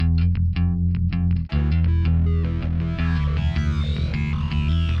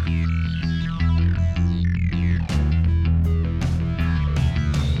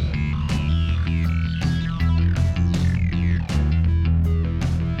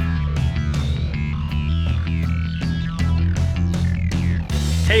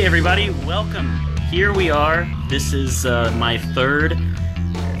Hey everybody, welcome. Here we are. This is my third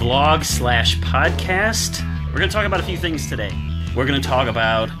vlog slash podcast. We're going to talk about a few things today. We're going to talk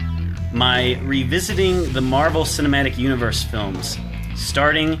about my revisiting the Marvel Cinematic Universe films,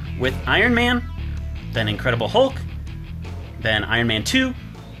 starting with Iron Man, then Incredible Hulk, then Iron Man 2,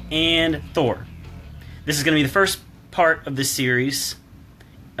 and Thor. This is going to be the first part of this series.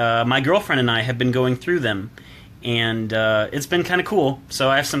 My girlfriend and I have been going through them, and it's been kind of cool, so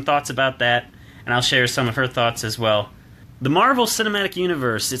I have some thoughts about that, and I'll share some of her thoughts as well. The Marvel Cinematic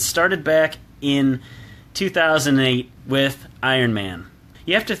Universe, it started back in 2008 with Iron Man.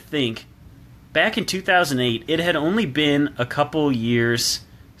 You have to think, back in 2008, it had only been a couple years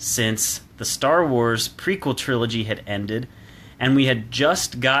since the Star Wars prequel trilogy had ended, and we had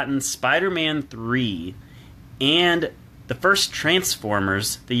just gotten Spider-Man 3 and the first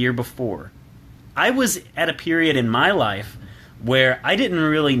Transformers the year before. I was at a period in my life where I didn't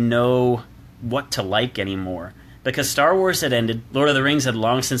really know what to like anymore, because Star Wars had ended, Lord of the Rings had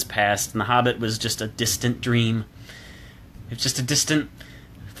long since passed, and The Hobbit was just a distant dream. It was just a distant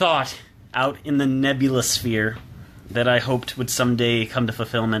thought out in the nebula sphere that I hoped would someday come to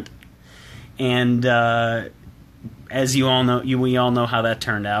fulfillment. And as you all know, we all know how that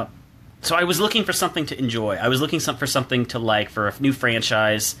turned out. So I was looking for something to enjoy. I was looking for something to like, for a new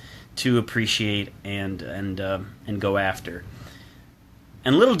franchise to appreciate and go after.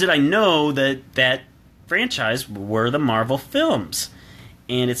 And little did I know that franchise were the Marvel films.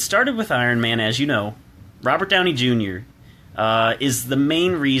 And it started with Iron Man, as you know. Robert Downey Jr. Is the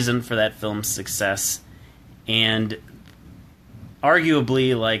main reason for that film's success, and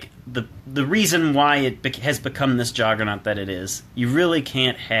arguably, like, the reason why it has become this juggernaut that it is. You really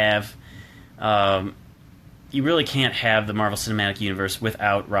can't have the Marvel Cinematic Universe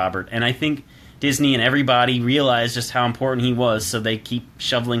without Robert. And I think Disney and everybody realized just how important he was, so they keep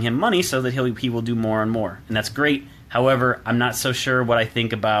shoveling him money so that he will do more and more. And that's great. However, I'm not so sure what I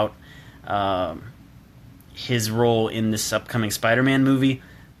think about his role in this upcoming Spider-Man movie.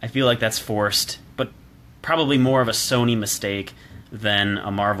 I feel like that's forced, but probably more of a Sony mistake than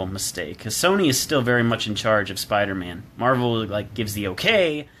a Marvel mistake, because Sony is still very much in charge of Spider-Man. Marvel gives the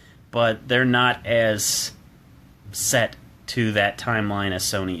okay, but they're not as set to that timeline as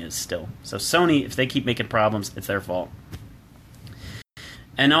Sony is still. So Sony, if they keep making problems, it's their fault.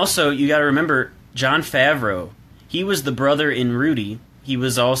 And also, you got to remember, Jon Favreau, he was the brother in Rudy. He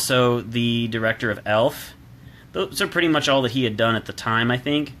was also the director of Elf. Those are pretty much all that he had done at the time, I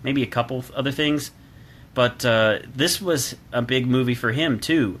think. Maybe a couple other things. But this was a big movie for him,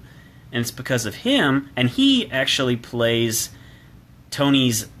 too. And it's because of him, and he actually plays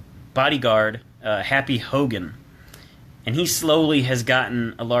Tony's bodyguard, Happy Hogan. And he slowly has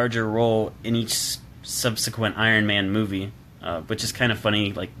gotten a larger role in each subsequent Iron Man movie, which is kind of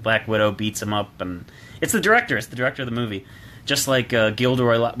funny. Like, Black Widow beats him up, and it's the director of the movie. Just like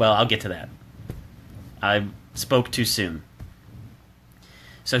Gilderoy... Well, I'll get to that. I spoke too soon.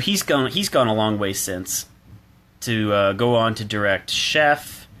 So he's gone a long way since to go on to direct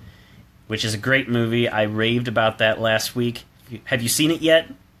Chef, which is a great movie. I raved about that last week. Have you seen it yet?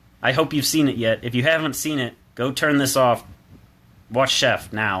 I hope you've seen it yet. If you haven't seen it, go turn this off. Watch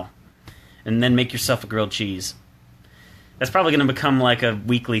Chef now. And then make yourself a grilled cheese. That's probably going to become like a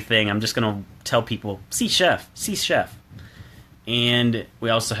weekly thing. I'm just going to tell people, see Chef. See Chef. And we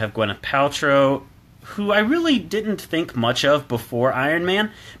also have Gwyneth Paltrow, who I really didn't think much of before Iron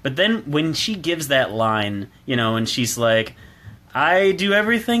Man. But then when she gives that line, and she's like, I do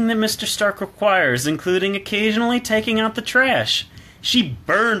everything that Mr. Stark requires, including occasionally taking out the trash. She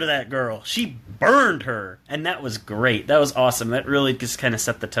burned that girl. She burned her. And that was great. That was awesome. That really just kind of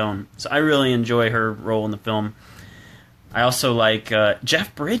set the tone. So I really enjoy her role in the film. I also like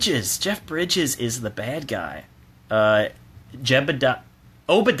Jeff Bridges. Jeff Bridges is the bad guy.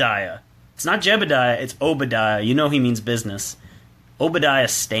 Obadiah. It's not Jebediah, it's Obadiah. You know he means business. Obadiah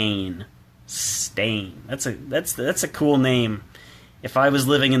Stane. Stane. That's a cool name. If I was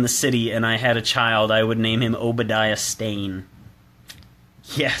living in the city and I had a child, I would name him Obadiah Stane.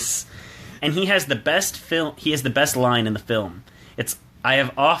 Yes. And he has the best line in the film. I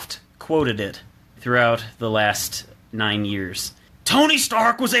have oft quoted it throughout the last 9 years. Tony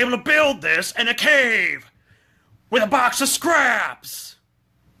Stark was able to build this in a cave with a box of scraps.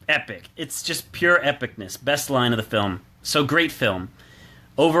 Epic. It's just pure epicness. Best line of the film. So great film.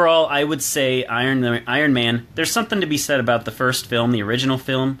 Overall, I would say Iron Man, there's something to be said about the first film. The original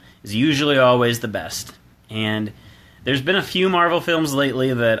film is usually always the best. And there's been a few Marvel films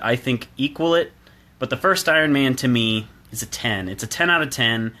lately that I think equal it, but the first Iron Man, to me, is a 10. It's a 10 out of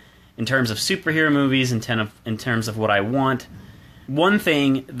 10 in terms of superhero movies, in terms of what I want. One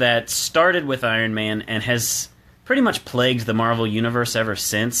thing that started with Iron Man and has pretty much plagued the Marvel Universe ever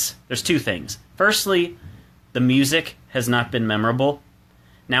since, there's two things. Firstly, the music has not been memorable.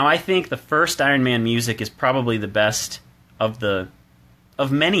 Now, I think the first Iron Man music is probably the best of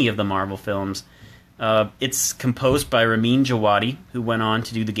many of the Marvel films. It's composed by Ramin Djawadi, who went on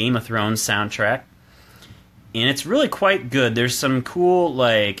to do the Game of Thrones soundtrack. And it's really quite good. There's some cool,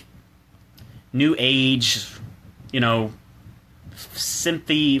 like, new age,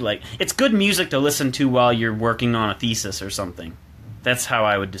 synthy, like, it's good music to listen to while you're working on a thesis or something. That's how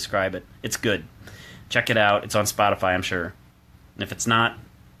I would describe it. It's good. Check it out. It's on Spotify, I'm sure. And if it's not,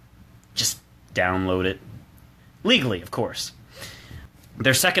 just download it. Legally, of course.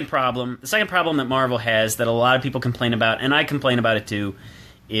 The second problem that Marvel has that a lot of people complain about, and I complain about it too,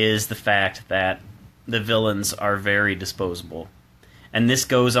 is the fact that the villains are very disposable. And this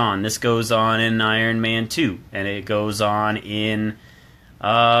goes on. This goes on in Iron Man 2, and it goes on in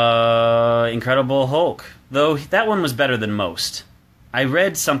Incredible Hulk, though that one was better than most. I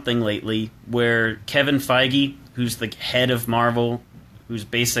read something lately where Kevin Feige, who's the head of Marvel, who's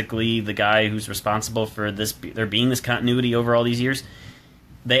basically the guy who's responsible for there being this continuity over all these years,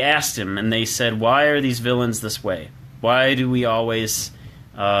 they asked him, and they said, why are these villains this way? Why do we always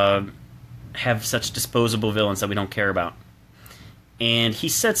have such disposable villains that we don't care about? And he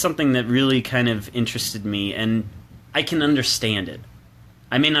said something that really kind of interested me, and I can understand it.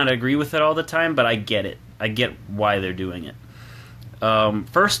 I may not agree with it all the time, but I get it. I get why they're doing it.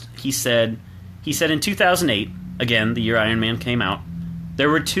 First, he said in 2008, again, the year Iron Man came out, there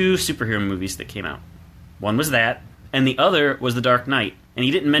were two superhero movies that came out. One was that, and the other was The Dark Knight. And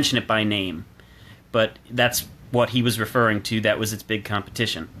he didn't mention it by name, but that's what he was referring to. That was its big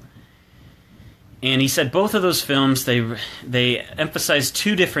competition. And he said both of those films, they emphasized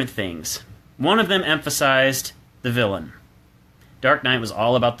two different things. One of them emphasized the villain. Dark Knight was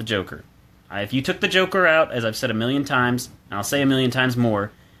all about the Joker. If you took the Joker out, as I've said a million times, and I'll say a million times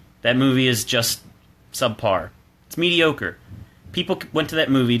more, that movie is just subpar. It's mediocre. People went to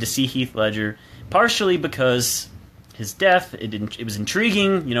that movie to see Heath Ledger, partially because his death, it was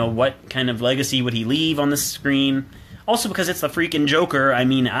intriguing, what kind of legacy would he leave on the screen? Also because it's the freaking Joker. I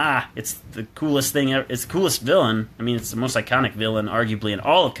mean, it's the coolest thing ever. It's the coolest villain. I mean, it's the most iconic villain, arguably, in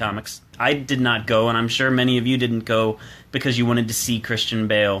all of comics. I did not go, and I'm sure many of you didn't go because you wanted to see Christian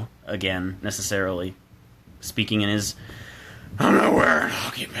Bale again, necessarily. Speaking in his, I'm not wearing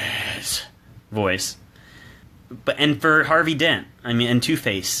hockey pads voice. And for Harvey Dent, and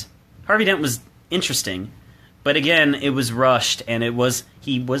Two-Face. Harvey Dent was interesting, but again, it was rushed, and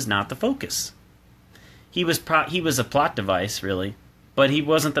he was not the focus. He was a plot device, really, but he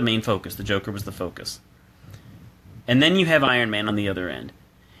wasn't the main focus. The Joker was the focus. And then you have Iron Man on the other end.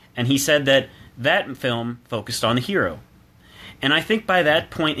 And he said that film focused on the hero. And I think by that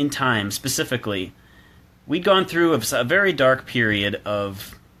point in time, specifically, we'd gone through a very dark period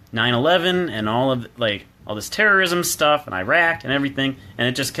of 9/11 and all this terrorism stuff and Iraq and everything, and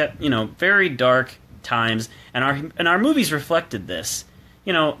it just kept, very dark times, and our movies reflected this.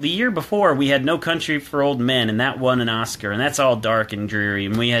 The year before we had No Country for Old Men, and that won an Oscar, and that's all dark and dreary,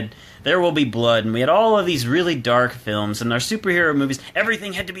 and we had There Will Be Blood, and we had all of these really dark films, and our superhero movies,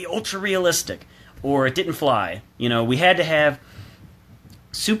 everything had to be ultra realistic, or it didn't fly. We had to have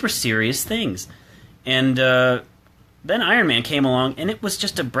super serious things. And then Iron Man came along, and it was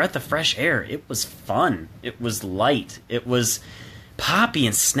just a breath of fresh air. It was fun. It was light. It was poppy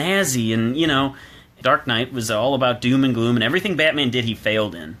and snazzy, and Dark Knight was all about doom and gloom, and everything Batman did, he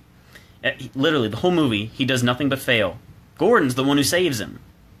failed in. Literally, the whole movie, he does nothing but fail. Gordon's the one who saves him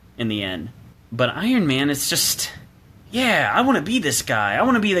in the end. But Iron Man, it's just, I want to be this guy. I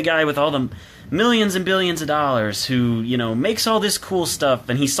want to be the guy with all the millions and billions of dollars who, makes all this cool stuff,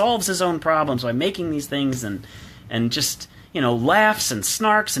 and he solves his own problems by making these things, and just, laughs and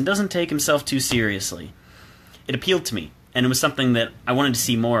snarks and doesn't take himself too seriously. It appealed to me, and it was something that I wanted to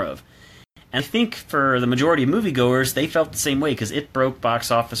see more of. And I think for the majority of moviegoers, they felt the same way, because it broke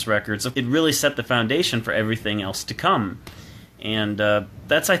box office records. It really set the foundation for everything else to come. And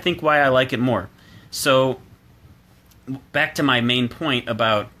that's, I think, why I like it more. So, back to my main point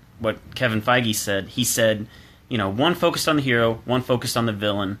about what Kevin Feige said. He said, one focused on the hero, one focused on the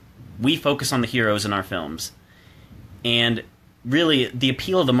villain. We focus on the heroes in our films. And really, the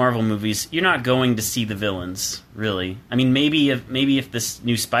appeal of the Marvel movies, you're not going to see the villains, really. Maybe if this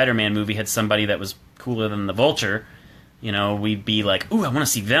new Spider-Man movie had somebody that was cooler than the Vulture, we'd be like, ooh, I want to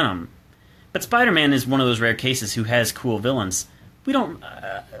see Venom. But Spider-Man is one of those rare cases who has cool villains. We don't,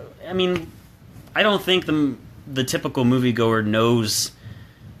 I don't think the typical moviegoer knows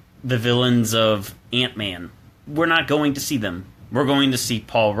the villains of Ant-Man. We're not going to see them. We're going to see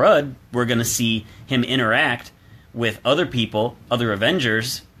Paul Rudd. We're going to see him interact with other people, other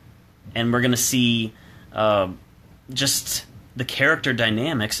Avengers, and we're going to see just the character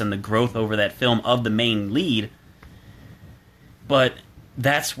dynamics and the growth over that film of the main lead. But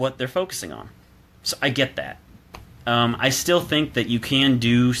that's what they're focusing on. So I get that. I still think that you can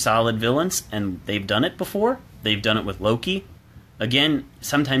do solid villains, and they've done it before. They've done it with Loki. Again,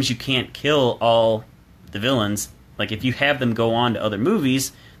 sometimes you can't kill all the villains. Like, if you have them go on to other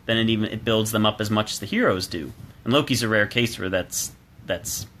movies, then it builds them up as much as the heroes do. And Loki's a rare case where that's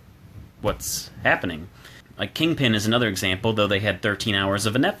what's happening. Like, Kingpin is another example, though they had 13 hours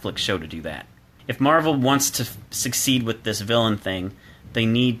of a Netflix show to do that. If Marvel wants to succeed with this villain thing, they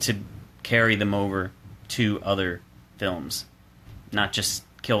need to carry them over to other films, not just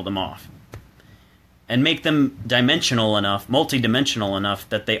kill them off. And make them dimensional enough, multi-dimensional enough,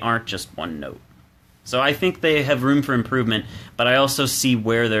 that they aren't just one note. So I think they have room for improvement, but I also see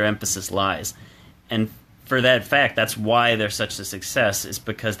where their emphasis lies. And for that fact, that's why they're such a success, is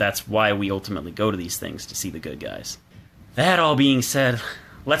because that's why we ultimately go to these things, to see the good guys. That all being said,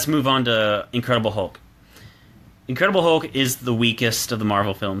 let's move on to Incredible Hulk. Incredible Hulk is the weakest of the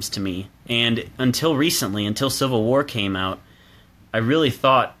Marvel films to me, and until recently, until Civil War came out, I really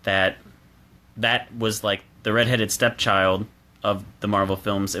thought that was like the redheaded stepchild of the Marvel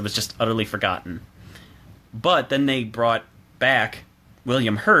films. It was just utterly forgotten. But then they brought back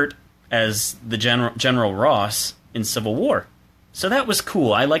William Hurt as the General Ross in Civil War. So that was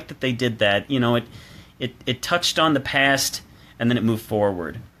cool. I liked that they did that. You know, it touched on the past, and then it moved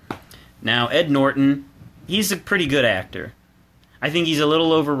forward. Now, Ed Norton, he's a pretty good actor. I think he's a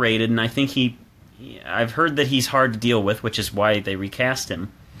little overrated, and I think I've heard that he's hard to deal with, which is why they recast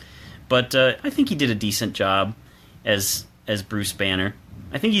him. But I think he did a decent job as Bruce Banner.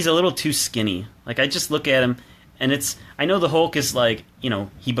 I think he's a little too skinny. Like, I just look at him, and I know the Hulk is like, you know,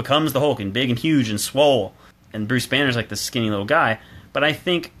 he becomes the Hulk and big and huge and swole, and Bruce Banner's like this skinny little guy. But I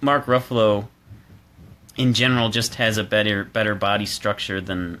think Mark Ruffalo, in general, just has a better body structure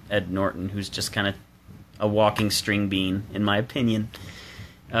than Ed Norton, who's just kind of a walking string bean, in my opinion.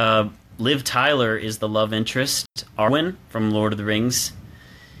 Liv Tyler is the love interest. Arwen from Lord of the Rings.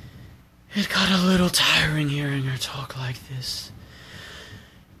 It got a little tiring hearing her talk like this,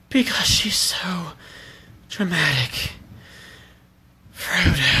 because she's so dramatic.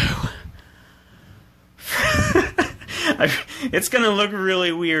 Frodo. It's going to look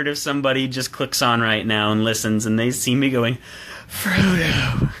really weird if somebody just clicks on right now and listens and they see me going,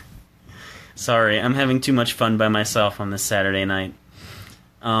 Frodo. Sorry, I'm having too much fun by myself on this Saturday night.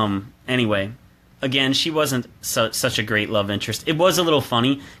 Anyway, again, she wasn't such a great love interest. It was a little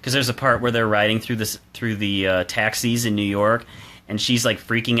funny, because there's a part where they're riding through the taxis in New York, and she's like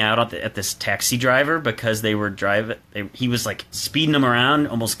freaking out at this taxi driver because he was like speeding them around,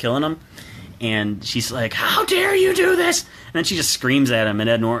 almost killing them. And she's like, "How dare you do this?" And then she just screams at him, and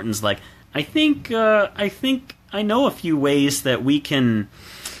Ed Norton's like, I think I know a few ways that we can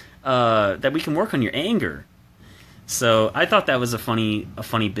work on your anger. So I thought that was a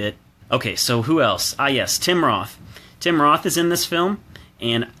funny bit. Okay, so who else? Yes, Tim Roth. Tim Roth is in this film,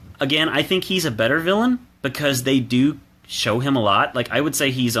 and again, I think he's a better villain because they do show him a lot. Like, I would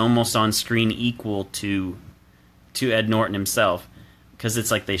say he's almost on screen equal to Ed Norton himself, because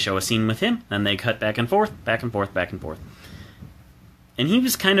it's like they show a scene with him, then they cut back and forth, back and forth, back and forth. And he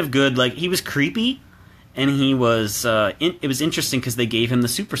was kind of good. Like, he was creepy, and he was it was interesting because they gave him the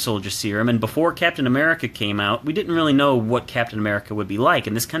super soldier serum, and before Captain America came out, we didn't really know what Captain America would be like,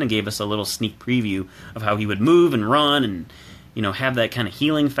 and this kind of gave us a little sneak preview of how he would move and run and, you know, have that kind of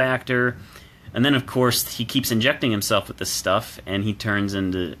healing factor. And then, of course, he keeps injecting himself with this stuff, and he turns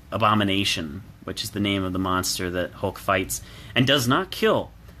into Abomination, which is the name of the monster that Hulk fights, and does not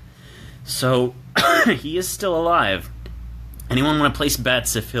kill. So, he is still alive. Anyone want to place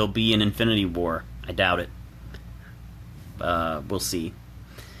bets if he'll be in Infinity War? I doubt it. We'll see.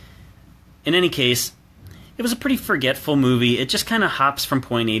 In any case, it was a pretty forgetful movie. It just kind of hops from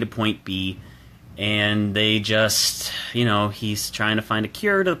point A to point B, and they just, you know, he's trying to find a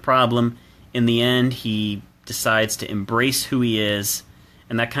cure to the problem. In the end, he decides to embrace who he is,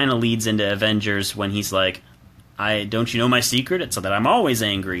 and that kind of leads into Avengers when he's like, don't you know my secret? It's that I'm always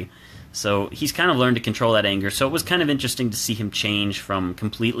angry. So he's kind of learned to control that anger. So it was kind of interesting to see him change from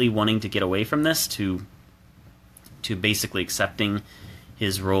completely wanting to get away from this to basically accepting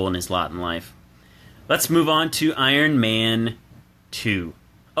his role and his lot in life. Let's move on to Iron Man 2.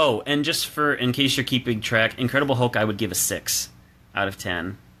 Oh, and just in case you're keeping track, Incredible Hulk I would give a 6 out of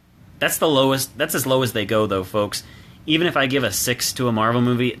 10. That's the lowest. That's as low as they go, though, folks. Even if I give a 6 to a Marvel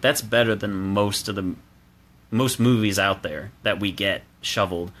movie, that's better than most of the most movies out there that we get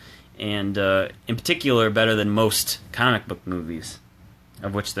shoveled, and in particular better than most comic book movies,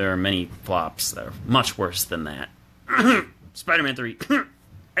 of which there are many flops that are much worse than that. Spider-Man 3,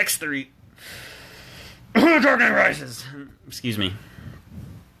 X3, Dark Knight Rises. Excuse me.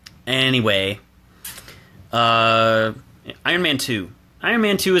 Anyway, Iron Man 2. Iron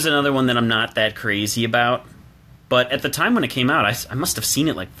Man 2 is another one that I'm not that crazy about, but at the time when it came out, I must have seen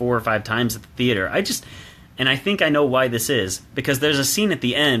it like 4 or 5 times at the theater. And I think I know why this is, because there's a scene at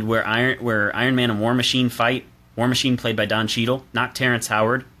the end where Iron Man and War Machine fight. War Machine played by Don Cheadle, not Terrence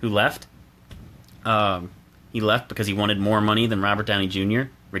Howard, who left. He left because he wanted more money than Robert Downey Jr.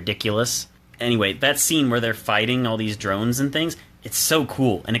 Ridiculous. Anyway, that scene where they're fighting all these drones and things, it's so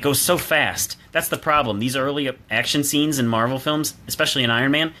cool, and it goes so fast. That's the problem. These early action scenes in Marvel films, especially in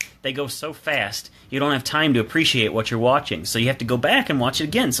Iron Man, they go so fast, you don't have time to appreciate what you're watching, so you have to go back and watch it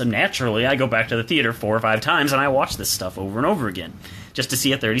again. So naturally, I go back to the theater 4 or 5 times, and I watch this stuff over and over again, just to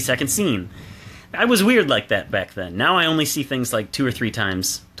see a 30-second scene. I was weird like that back then. Now I only see things like 2 or 3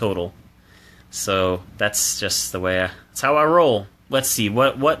 times total. So that's just the way that's how I roll. Let's see,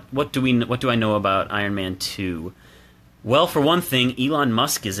 what do I know about Iron Man 2? Well, for one thing, Elon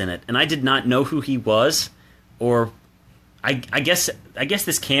Musk is in it, and I did not know who he was, or I guess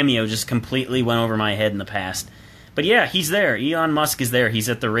this cameo just completely went over my head in the past. But yeah, he's there. Elon Musk is there. He's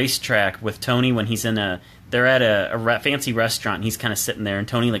at the racetrack with Tony when he's they're at a fancy restaurant, and he's kind of sitting there, and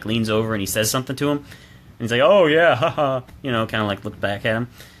Tony like leans over and he says something to him, and he's like, "Oh yeah, haha," kind of like look back at him.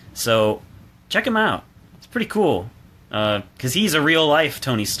 So check him out. It's pretty cool. Because he's a real-life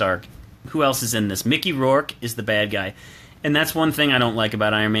Tony Stark. Who else is in this? Mickey Rourke is the bad guy. And that's one thing I don't like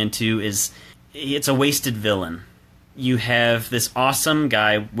about Iron Man 2 is it's a wasted villain. You have this awesome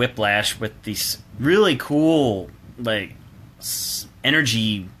guy, Whiplash, with these really cool, like,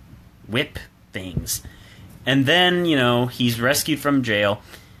 energy whip things. And then, he's rescued from jail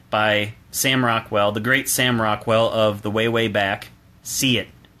by Sam Rockwell, the great Sam Rockwell of The Way, Way Back. See it.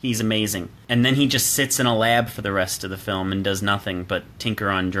 He's amazing. And then he just sits in a lab for the rest of the film and does nothing but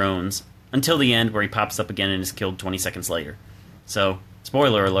tinker on drones. Until the end, where he pops up again and is killed 20 seconds later. So,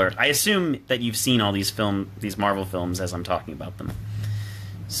 spoiler alert. I assume that you've seen all these Marvel films as I'm talking about them.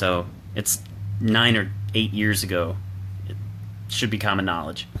 So, it's 9 or 8 years ago. It should be common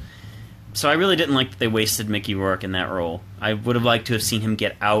knowledge. So I really didn't like that they wasted Mickey Rourke in that role. I would have liked to have seen him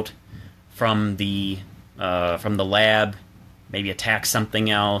get out from the lab, maybe attack something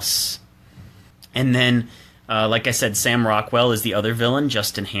else. And then, like I said, Sam Rockwell is the other villain,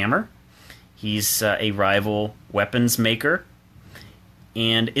 Justin Hammer. He's a rival weapons maker.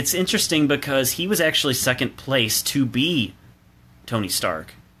 And it's interesting because he was actually second place to be Tony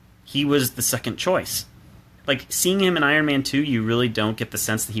Stark. He was the second choice. Like, seeing him in Iron Man 2, you really don't get the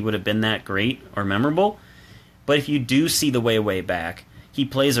sense that he would have been that great or memorable. But if you do see The Way, Way Back, he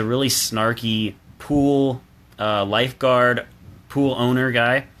plays a really snarky pool lifeguard, pool owner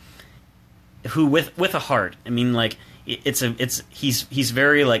guy who with a heart. I mean, like, he's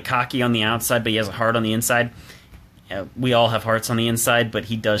very like cocky on the outside, but he has a heart on the inside. We all have hearts on the inside, but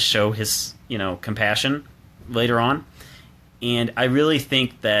he does show his compassion later on. And I really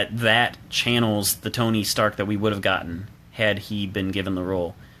think that channels the Tony Stark that we would have gotten had he been given the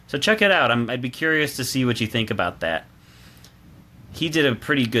role. So check it out. I'd be curious to see what you think about that. He did a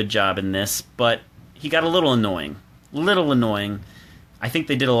pretty good job in this, but he got a little annoying. I think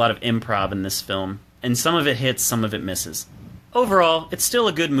they did a lot of improv in this film, and some of it hits, some of it misses. Overall, it's still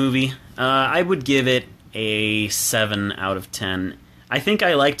a good movie. I would give it a 7 out of 10. I think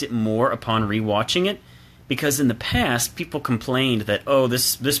I liked it more upon rewatching it, because in the past, people complained that,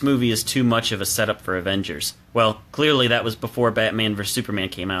 this movie is too much of a setup for Avengers. Well, clearly that was before Batman vs. Superman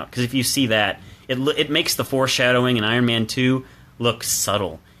came out, because if you see that, it makes the foreshadowing in Iron Man 2 look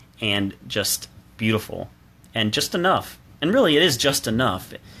subtle and just beautiful, and just enough. And really, it is just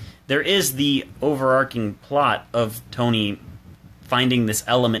enough. There is the overarching plot of Tony finding this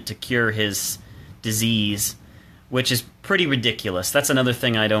element to cure his disease, which is pretty ridiculous. That's another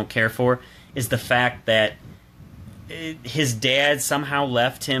thing I don't care for, is the fact that his dad somehow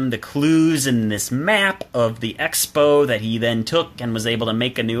left him the clues in this map of the expo that he then took and was able to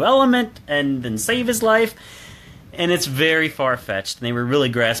make a new element and then save his life. And it's very far-fetched, and they were really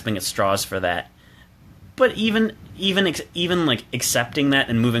grasping at straws for that. But even like accepting that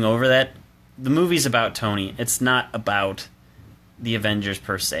and moving over that, the movie's about Tony. It's not about the Avengers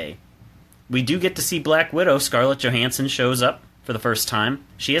per se. We do get to see Black Widow. Scarlett Johansson shows up for the first time.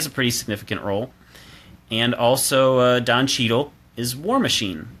 She has a pretty significant role. And also Don Cheadle is War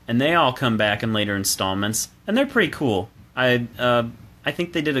Machine. And they all come back in later installments. And they're pretty cool. I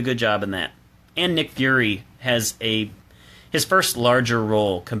think they did a good job in that. And Nick Fury has his first larger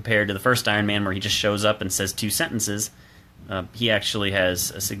role compared to the first Iron Man, where he just shows up and says 2 sentences. He actually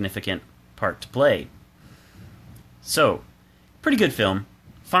has a significant part to play. So, pretty good film.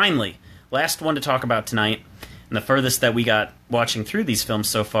 Finally, last one to talk about tonight, and the furthest that we got watching through these films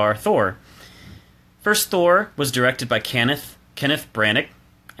so far, Thor. First Thor was directed by Kenneth Branagh,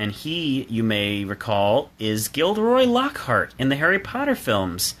 and he, you may recall, is Gilderoy Lockhart in the Harry Potter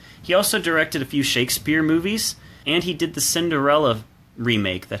films. He also directed a few Shakespeare movies, and he did the Cinderella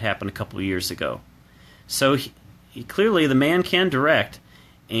remake that happened a couple of years ago. So clearly the man can direct,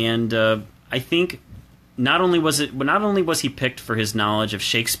 and I think not only was he picked for his knowledge of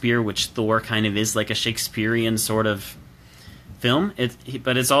Shakespeare, which Thor kind of is like a Shakespearean sort of film,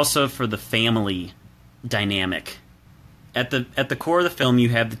 but it's also for the family dynamic. At the core of the film, you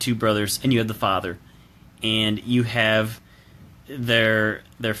have the 2 brothers and you have the father, and you have their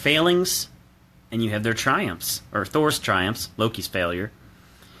failings and you have their triumphs, or Thor's triumphs, Loki's failure.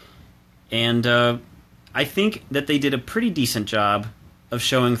 And I think that they did a pretty decent job of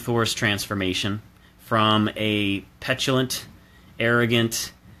showing Thor's transformation from a petulant,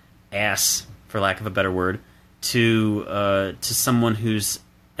 arrogant ass, for lack of a better word, to someone who's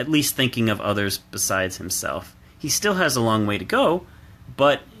at least thinking of others besides himself. He still has a long way to go,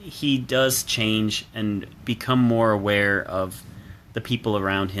 but he does change and become more aware of the people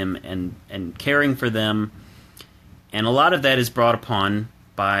around him and caring for them. And a lot of that is brought upon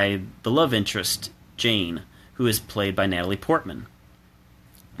by the love interest, Jane, who is played by Natalie Portman.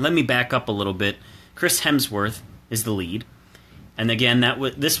 Let me back up a little bit. Chris Hemsworth is the lead. And again,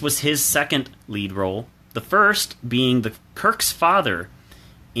 this was his second lead role. The first being Kirk's father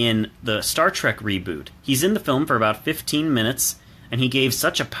in the Star Trek reboot. He's in the film for about 15 minutes, and he gave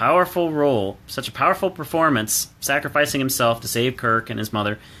such a powerful role, such a powerful performance, sacrificing himself to save Kirk and his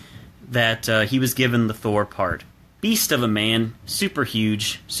mother, that he was given the Thor part. Beast of a man, super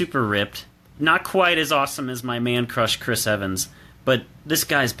huge, super ripped, not quite as awesome as my man crush Chris Evans, but this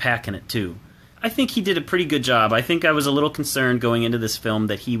guy's packing it too. I think he did a pretty good job. I think I was a little concerned going into this film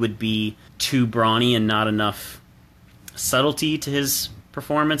that he would be too brawny and not enough subtlety to his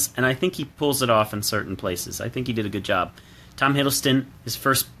performance, and I think he pulls it off in certain places. I think he did a good job. Tom Hiddleston, his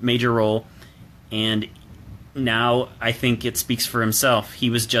first major role, and now I think it speaks for himself. He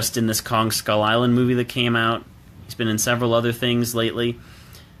was just in this Kong Skull Island movie that came out. He's been in several other things lately.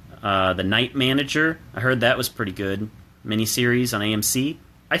 The Night Manager, I heard that was pretty good. Miniseries on AMC.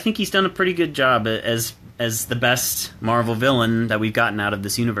 I think he's done a pretty good job as the best Marvel villain that we've gotten out of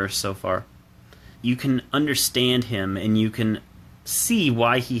this universe so far. You can understand him, and you can see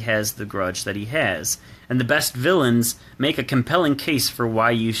why he has the grudge that he has. And the best villains make a compelling case for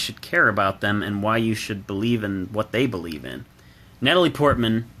why you should care about them and why you should believe in what they believe in. Natalie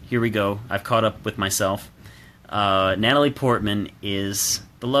Portman, here we go. I've caught up with myself. Natalie Portman is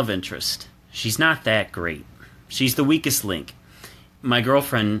the love interest. She's not that great. She's the weakest link. My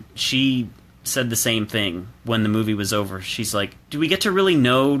girlfriend, she said the same thing when the movie was over. She's like, do we get to really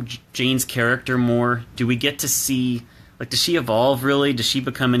know Jane's character more? Do we get to see, does she evolve really? Does she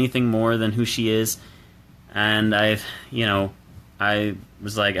become anything more than who she is? And I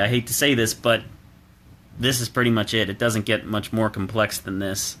was like, I hate to say this, but this is pretty much it. It doesn't get much more complex than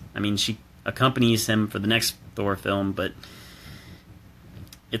this. I mean, she accompanies him for the next Thor film, but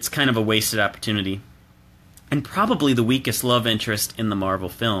it's kind of a wasted opportunity. And probably the weakest love interest in the Marvel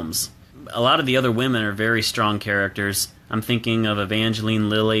films. A lot of the other women are very strong characters. I'm thinking of Evangeline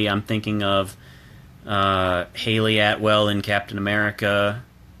Lilly. I'm thinking of Haley Atwell in Captain America.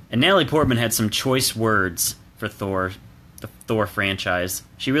 And Natalie Portman had some choice words for Thor, the Thor franchise.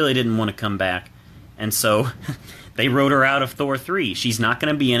 She really didn't want to come back. And so they wrote her out of Thor 3. She's not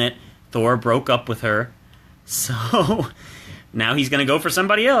going to be in it. Thor broke up with her. So now he's going to go for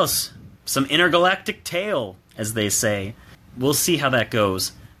somebody else. Some intergalactic tale, as they say. We'll see how that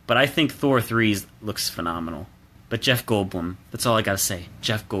goes. But I think Thor 3 looks phenomenal. But Jeff Goldblum, that's all I gotta say.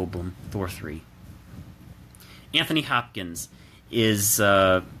 Jeff Goldblum, Thor 3. Anthony Hopkins is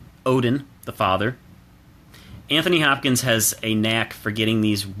Odin, the father. Anthony Hopkins has a knack for getting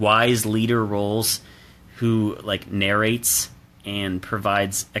these wise leader roles who narrates and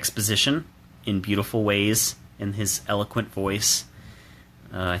provides exposition in beautiful ways in his eloquent voice.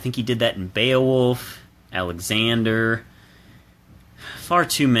 I think he did that in Beowulf, Alexander. Far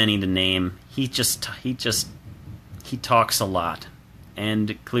too many to name. He talks a lot,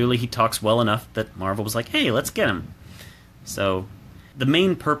 and clearly he talks well enough that Marvel was like, "Hey, let's get him." So, the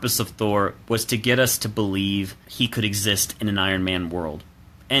main purpose of Thor was to get us to believe he could exist in an Iron Man world,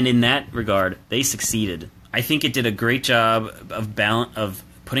 and in that regard, they succeeded. I think it did a great job of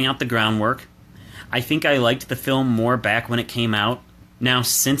putting out the groundwork I think I liked the film more back when it came out. Now,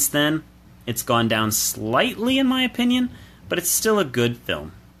 since then, it's gone down slightly in my opinion, but it's still a good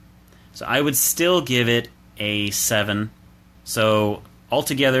film. So I would still give it a 7. So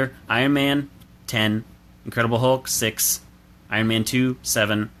altogether, Iron Man, 10, Incredible Hulk, 6, Iron Man 2,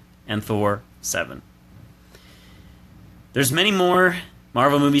 7, and Thor, 7. There's many more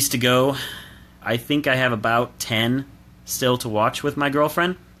Marvel movies to go. I think I have about 10 still to watch with my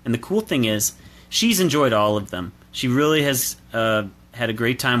girlfriend. And the cool thing is, she's enjoyed all of them. She really has had a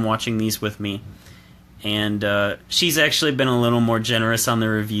great time watching these with me. And she's actually been a little more generous on the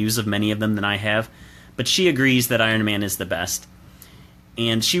reviews of many of them than I have. But she agrees that Iron Man is the best.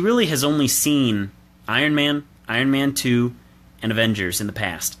 And she really has only seen Iron Man 2, and Avengers in the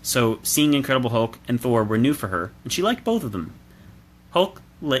past. So seeing Incredible Hulk and Thor were new for her, and she liked both of them. Hulk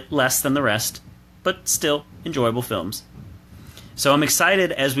less than the rest, but still enjoyable films. So I'm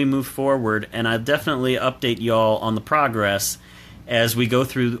excited as we move forward, and I'll definitely update y'all on the progress as we go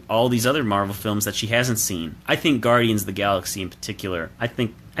through all these other Marvel films that she hasn't seen. I think Guardians of the Galaxy in particular, I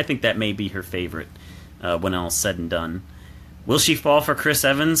think that may be her favorite when all's said and done. Will she fall for Chris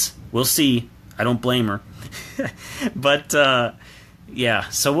Evans? We'll see. I don't blame her. But, yeah,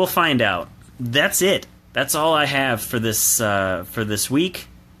 so we'll find out. That's it. That's all I have for this week.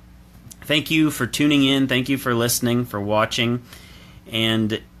 Thank you for tuning in. Thank you for listening, for watching.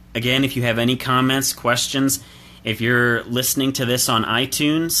 And, again, if you have any comments, questions, if you're listening to this on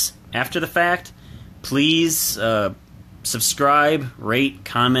iTunes after the fact, please subscribe, rate,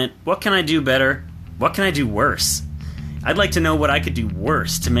 comment. What can I do better? What can I do worse? I'd like to know what I could do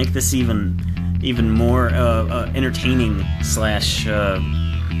worse to make this even more entertaining /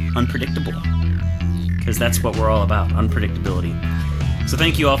 unpredictable, because that's what we're all about, unpredictability. So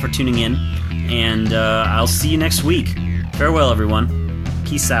thank you all for tuning in, and I'll see you next week. Farewell, everyone.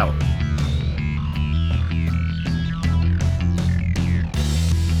 Peace out.